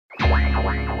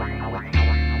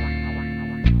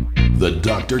The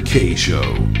Dr. K Show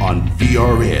on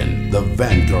VRN, the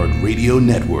Vanguard Radio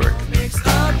Network.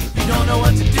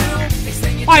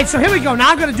 All right, so here we go.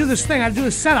 Now I'm going to do this thing. I do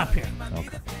a setup here.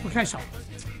 Okay, so.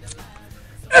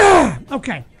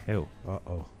 Okay. Ew.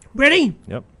 Uh-oh. Ready?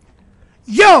 Yep.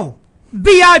 Yo,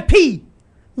 VIP,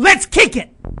 let's kick it.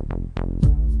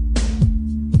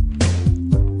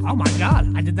 Oh, my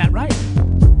God. I did that right.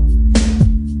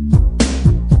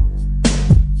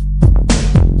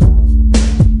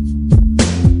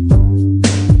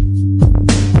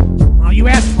 Oh, you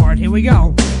asked for it. Here we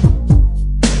go.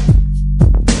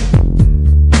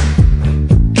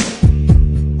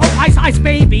 Oh, ice,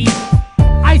 baby.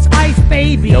 Ice,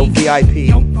 baby. Yo, VIP.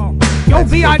 Yo,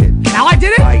 VIP. Now I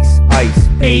did it? Ice,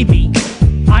 baby.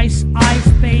 Ice,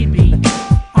 baby.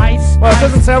 Ice. Well, it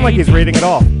doesn't sound like he's reading at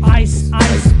all. Ice,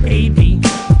 baby.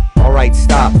 All right,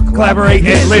 stop. Collaborate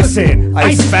and listen.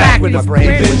 Ice back with a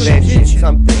brand new invention.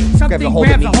 Something grabs a hold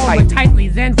of me tightly.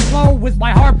 Then flow with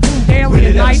my harpoon daily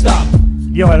and night.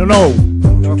 Yo, I don't know.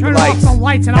 Turn off the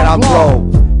lights and I'll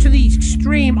blow. To the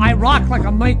extreme, I rock like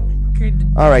a mic.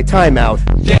 All right, time out.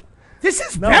 This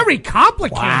is very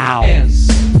complicated. Wow.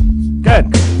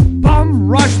 Good. Bum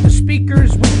rush the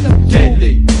speakers with the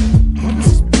deadly. What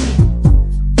does this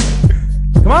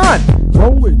mean? Come on.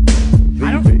 Roll it.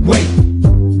 I don't. Wait.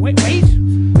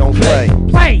 Don't play.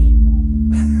 Play.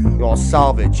 I'll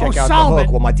solve it. Check out the solve hook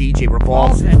it. while my DJ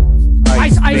revolves it.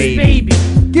 Ice, baby.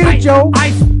 Get it, Joe.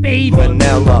 Ice, baby.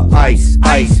 Vanilla ice,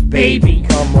 baby.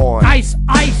 Come on. Ice,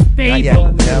 baby. Not yet.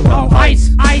 Vanilla Oh, ice,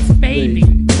 baby.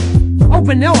 Oh,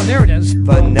 vanilla. There it is.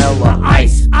 Vanilla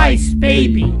ice,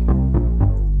 baby.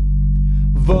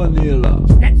 Vanilla.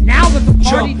 Now that the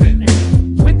party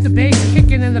with the bass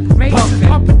kicking and the bass is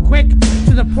pumping quick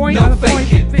to the point No of the point.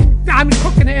 faking. I'm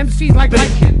cooking the MC like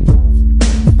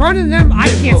burning them. I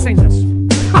can't sing this.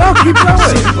 No, keep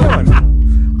going. Keep going.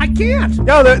 I can't.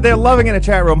 Yo, they're loving in a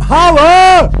chat room.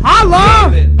 Holla! Holla!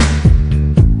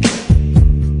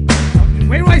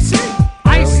 Where do I say?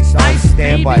 Ice,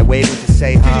 stand by, waiting to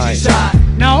say hi.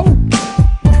 No.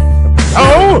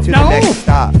 Oh! To the next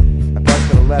stop. I press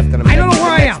to the left and I'm I don't know heading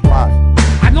where to I the next am. block.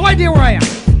 I have no idea where I am.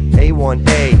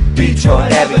 A1A,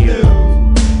 Detroit Avenue.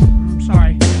 I'm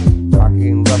sorry.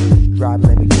 Rocking lovers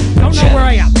driving in the Don't know where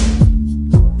I am.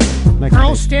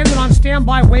 Girls standing on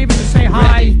standby, waving to say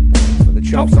hi. The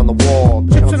chumps on the wall.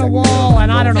 Chips on the wall,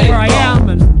 and I don't know where I am.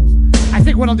 And I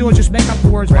think what I'll do is just make up the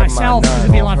words myself.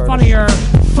 It'll be a lot funnier.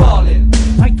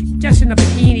 Like just in a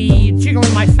bikini,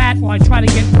 jiggling my fat while I try to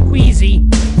get queasy.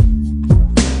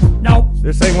 Nope.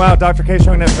 They're saying, wow, Dr. K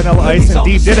showing that Vanilla Ice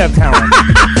indeed did have talent.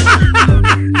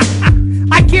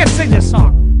 I can't sing this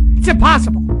song. It's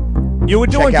impossible. You were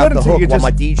doing Check out good the until hook you while just...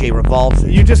 my DJ revolves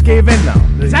it. You just gave in now.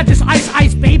 Is that just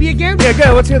ice, baby again? Yeah,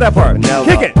 good. Let's hear that part. Vanilla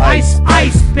Kick it. Ice,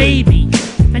 baby.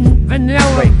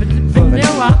 Vanilla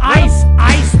ice,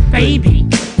 baby.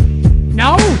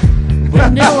 No?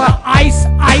 Vanilla ice,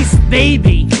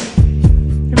 baby.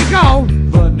 Here we go.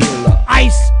 Vanilla.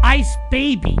 Ice,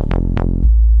 baby.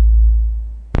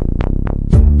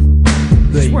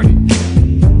 This word.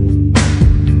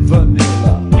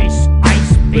 Vanilla.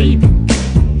 Ice, baby.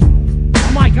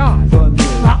 Oh my God.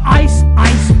 Vanilla. Ice,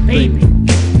 baby.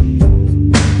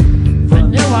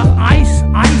 Vanilla ice,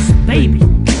 baby.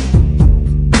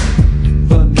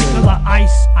 Vanilla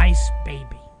ice,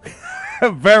 baby.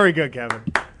 Very good, Kevin.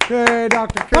 Hey,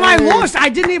 Dr. K. But I lost. I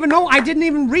didn't even know. I didn't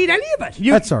even read any of it.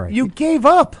 That's all right. You gave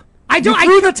up. I don't. You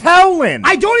threw the towel in.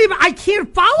 I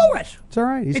can't follow it. It's all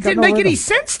right. It didn't make any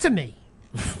sense to me.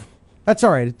 That's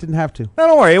all right. It didn't have to. No,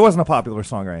 don't worry. It wasn't a popular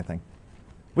song or anything.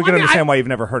 We can I mean, understand why you've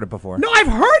never heard it before. No, I've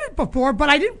heard it before, but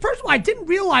I didn't. First of all, I didn't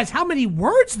realize how many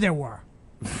words there were.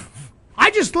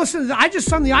 I just listened. I just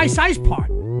sung the ice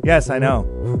part. Yes, I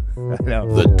know. I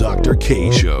know. The Dr.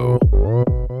 K Show.